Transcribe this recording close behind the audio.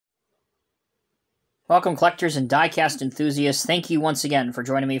Welcome, collectors and diecast enthusiasts. Thank you once again for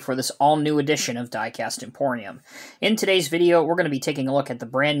joining me for this all-new edition of Diecast Emporium. In today's video, we're going to be taking a look at the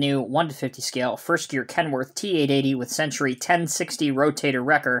brand new 1/50 scale first gear Kenworth T880 with Century 1060 Rotator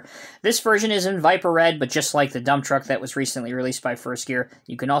wrecker. This version is in Viper Red, but just like the dump truck that was recently released by First Gear,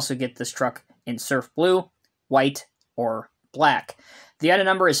 you can also get this truck in Surf Blue, White, or Black. The item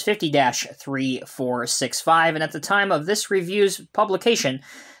number is 50-3465, and at the time of this review's publication,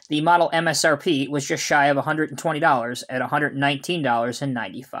 the model MSRP was just shy of $120 at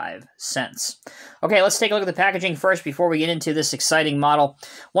 $119.95. Okay, let's take a look at the packaging first before we get into this exciting model.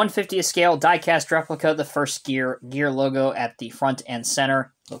 1/50th scale diecast replica, the First Gear logo at the front and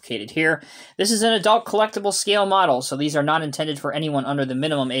center, located here. This is an adult collectible scale model, so these are not intended for anyone under the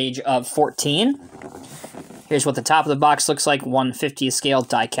minimum age of 14. Here's what the top of the box looks like, 1/50th scale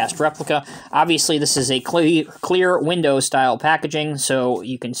diecast replica. Obviously, this is a clear window style packaging, so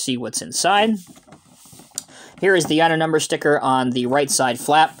you can see what's inside. Here is the item number sticker on the right side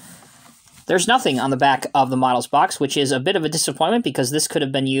flap. There's nothing on the back of the model's box, which is a bit of a disappointment because this could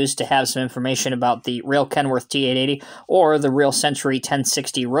have been used to have some information about the real Kenworth T880 or the real Century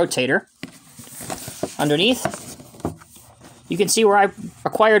 1060 Rotator. Underneath, you can see where I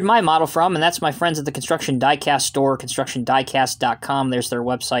acquired my model from, and that's my friends at the Construction Diecast store, constructiondiecast.com. There's their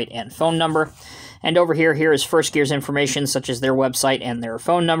website and phone number. And over here is First Gear's information, such as their website and their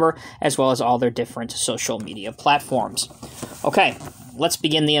phone number, as well as all their different social media platforms. Okay, let's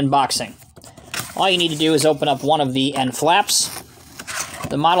begin the unboxing. All you need to do is open up one of the end flaps.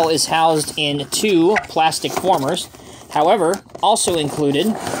 The model is housed in two plastic formers. However, also included,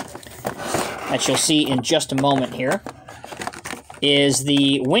 that you'll see in just a moment here, is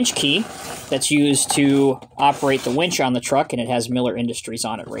the winch key that's used to operate the winch on the truck, and it has Miller Industries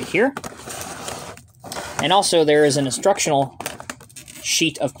on it right here. And also there is an instructional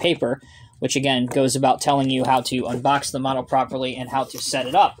sheet of paper, which again goes about telling you how to unbox the model properly and how to set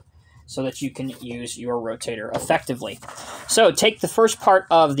it up so that you can use your rotator effectively. So take the first part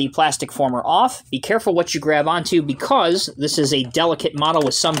of the plastic former off. Be careful what you grab onto because this is a delicate model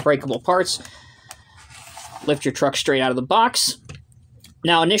with some breakable parts. Lift your truck straight out of the box.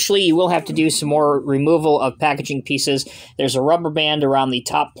 Now, initially, you will have to do some more removal of packaging pieces. There's a rubber band around the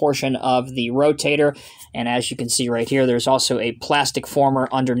top portion of the rotator, and as you can see right here, there's also a plastic former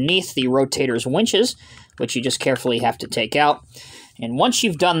underneath the rotator's winches, which you just carefully have to take out. And once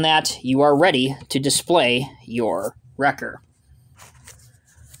you've done that, you are ready to display your wrecker.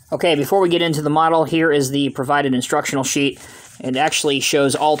 Okay, before we get into the model, here is the provided instructional sheet. It actually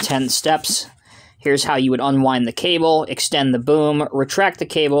shows all 10 steps. Here's how you would unwind the cable, extend the boom, retract the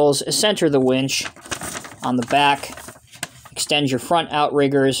cables, center the winch on the back, extend your front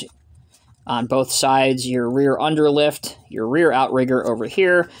outriggers on both sides, your rear underlift, your rear outrigger over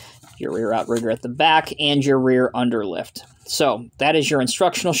here, your rear outrigger at the back, and your rear underlift. So that is your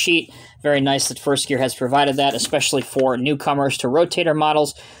instructional sheet. Very nice that First Gear has provided that, especially for newcomers to rotator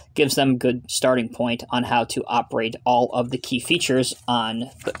models. Gives them a good starting point on how to operate all of the key features on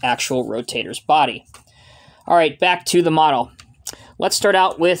the actual rotator's body. All right, back to the model. Let's start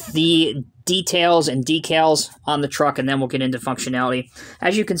out with the details and decals on the truck, and then we'll get into functionality.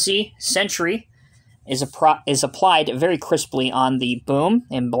 As you can see, Century is applied very crisply on the boom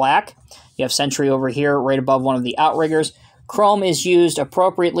in black. You have Century over here right above one of the outriggers. Chrome is used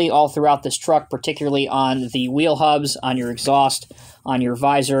appropriately all throughout this truck, particularly on the wheel hubs, on your exhaust, on your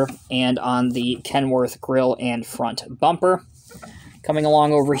visor, and on the Kenworth grille and front bumper. Coming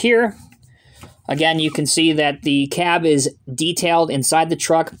along over here, again, you can see that the cab is detailed inside the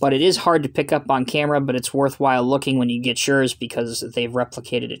truck, but it is hard to pick up on camera, but it's worthwhile looking when you get yours because they've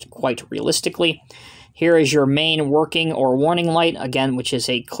replicated it quite realistically. Here is your main working or warning light, again, which is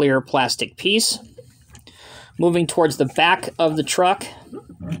a clear plastic piece. Moving towards the back of the truck,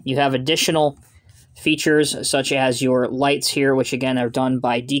 you have additional features such as your lights here, which again are done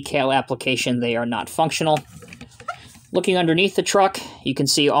by decal application. They are not functional. Looking underneath the truck, you can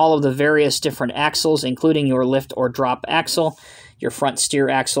see all of the various different axles, including your lift or drop axle, your front steer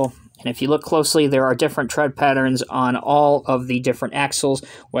axle. And if you look closely, there are different tread patterns on all of the different axles,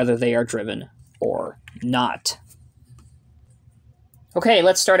 whether they are driven or not. Okay,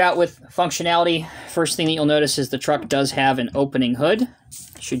 let's start out with functionality. First thing that you'll notice is the truck does have an opening hood.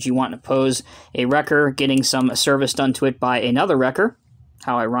 Should you want to pose a wrecker getting some service done to it by another wrecker.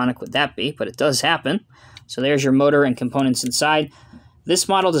 How ironic would that be, but it does happen. So there's your motor and components inside. This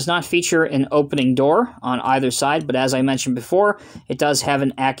model does not feature an opening door on either side, but as I mentioned before, it does have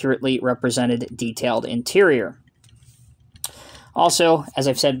an accurately represented detailed interior. Also, as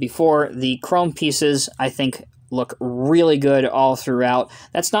I've said before, the chrome pieces, I think, look really good all throughout.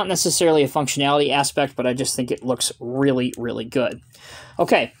 That's not necessarily a functionality aspect, but I just think it looks really, really good.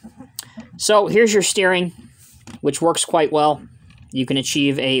 Okay, so here's your steering, which works quite well. You can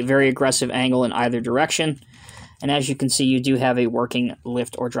achieve a very aggressive angle in either direction. And as you can see, you do have a working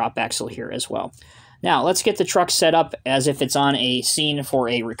lift or drop axle here as well. Now, let's get the truck set up as if it's on a scene for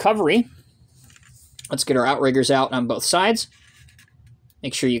a recovery. Let's get our outriggers out on both sides.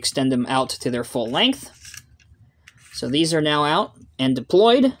 Make sure you extend them out to their full length. So these are now out and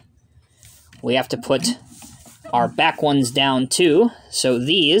deployed. We have to put our back ones down too. So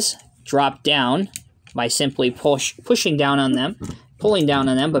these drop down by simply pushing down on them, pulling down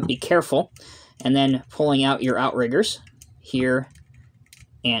on them, but be careful. And then pulling out your outriggers here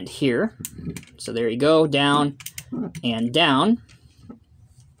and here. So there you go, down and down.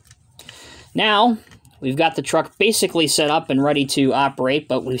 Now, we've got the truck basically set up and ready to operate,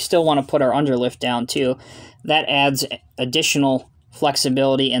 but we still want to put our underlift down too. That adds additional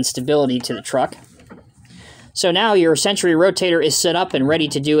flexibility and stability to the truck. So now your Century Rotator is set up and ready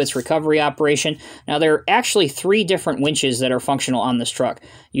to do its recovery operation. Now there are actually 3 different winches that are functional on this truck.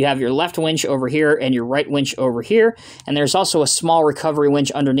 You have your left winch over here and your right winch over here, and there's also a small recovery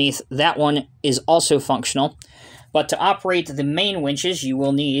winch underneath. That one is also functional. But to operate the main winches, you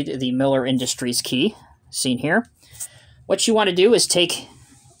will need the Miller Industries key, seen here. What you want to do is take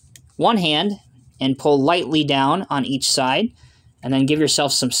one hand and pull lightly down on each side, and then give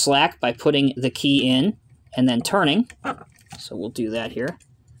yourself some slack by putting the key in and then turning. So we'll do that here.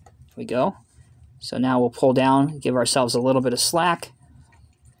 Here we go. So now we'll pull down, give ourselves a little bit of slack.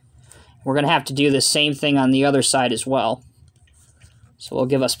 We're going to have to do the same thing on the other side as well. So we'll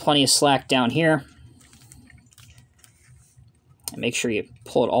give us plenty of slack down here. And make sure you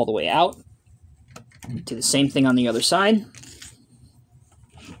pull it all the way out. Do the same thing on the other side.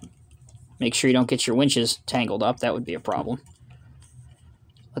 Make sure you don't get your winches tangled up. That would be a problem.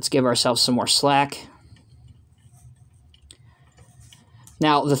 Let's give ourselves some more slack.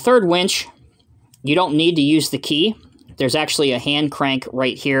 Now, the third winch, you don't need to use the key. There's actually a hand crank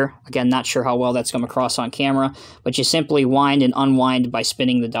right here. Again, not sure how well that's come across on camera, but you simply wind and unwind by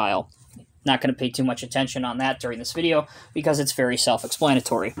spinning the dial. Not going to pay too much attention on that during this video because it's very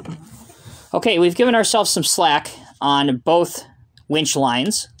self-explanatory. Okay, we've given ourselves some slack on both winch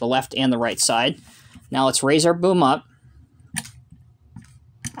lines, the left and the right side. Now let's raise our boom up.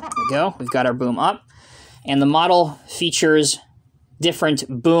 There we go. We've got our boom up. And the model features different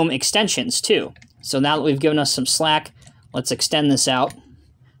boom extensions too. So now that we've given us some slack, let's extend this out.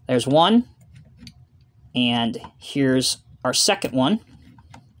 There's one. And here's our second one.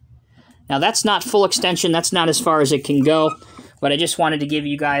 Now that's not full extension. That's not as far as it can go. But I just wanted to give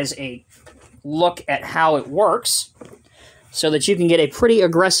you guys a look at how it works so that you can get a pretty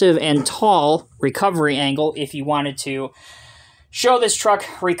aggressive and tall recovery angle if you wanted to show this truck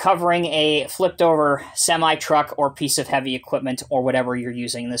recovering a flipped over semi-truck or piece of heavy equipment or whatever you're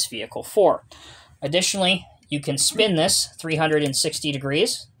using this vehicle for. Additionally, you can spin this 360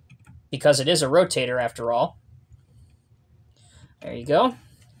 degrees because it is a rotator after all. There you go.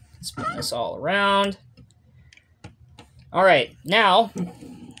 Spin this all around. All right, now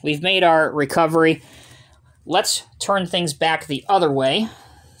we've made our recovery. Let's turn things back the other way.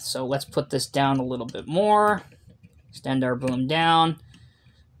 So let's put this down a little bit more. Extend our boom down.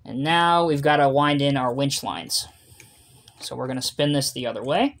 And now we've got to wind in our winch lines. So we're going to spin this the other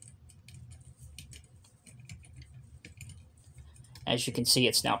way. As you can see,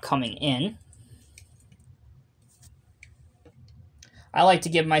 it's now coming in. I like to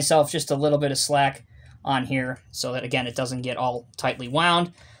give myself just a little bit of slack on here so that, again, it doesn't get all tightly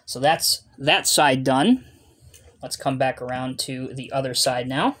wound. So that's that side done. Let's come back around to the other side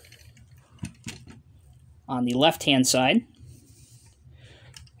now. On the left-hand side,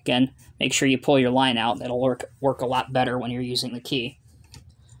 again, make sure you pull your line out. That'll work a lot better when you're using the key.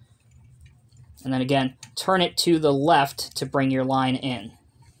 And then again, turn it to the left to bring your line in.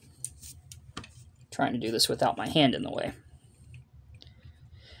 Trying to do this without my hand in the way.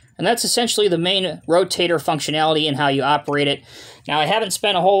 And that's essentially the main rotator functionality and how you operate it. Now, I haven't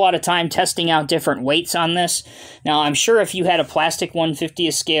spent a whole lot of time testing out different weights on this. Now, I'm sure if you had a plastic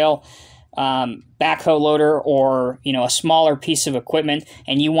 1/50th scale backhoe loader or, a smaller piece of equipment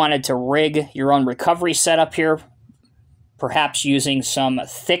and you wanted to rig your own recovery setup here, perhaps using some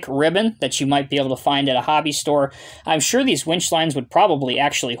thick ribbon that you might be able to find at a hobby store, I'm sure these winch lines would probably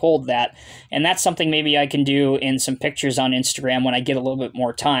actually hold that. And that's something maybe I can do in some pictures on Instagram when I get a little bit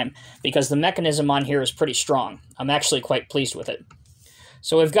more time, because the mechanism on here is pretty strong. I'm actually quite pleased with it.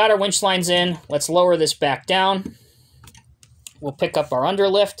 So we've got our winch lines in. Let's lower this back down. We'll pick up our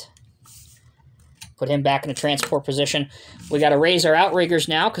underlift, Put him back in a transport position. We got to raise our outriggers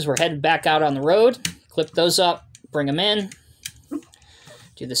now because we're headed back out on the road. Clip those up, bring them in.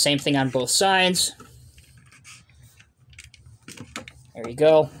 Do the same thing on both sides. There you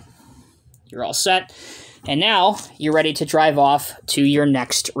go. You're all set. And now you're ready to drive off to your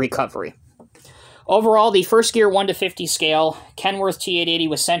next recovery. Overall, the first gear 1 to 50 scale Kenworth T880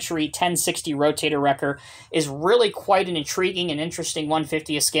 with Century 1060 rotator wrecker is really quite an intriguing and interesting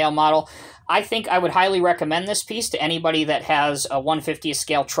 150th scale model. I think I would highly recommend this piece to anybody that has a 150th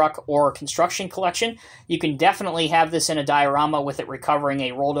scale truck or construction collection. You can definitely have this in a diorama with it recovering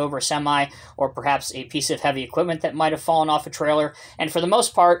a rolled over semi or perhaps a piece of heavy equipment that might have fallen off a trailer. And for the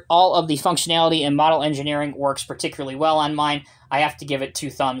most part, all of the functionality and model engineering works particularly well on mine. I have to give it 2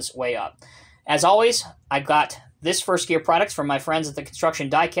 thumbs way up. As always, I've got this first gear products from my friends at the Construction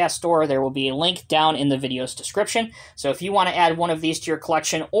Diecast store. There will be a link down in the video's description. So if you want to add one of these to your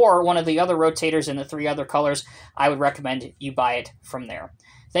collection or one of the other rotators in the 3 other colors, I would recommend you buy it from there.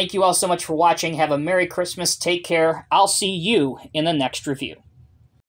 Thank you all so much for watching. Have a Merry Christmas. Take care. I'll see you in the next review.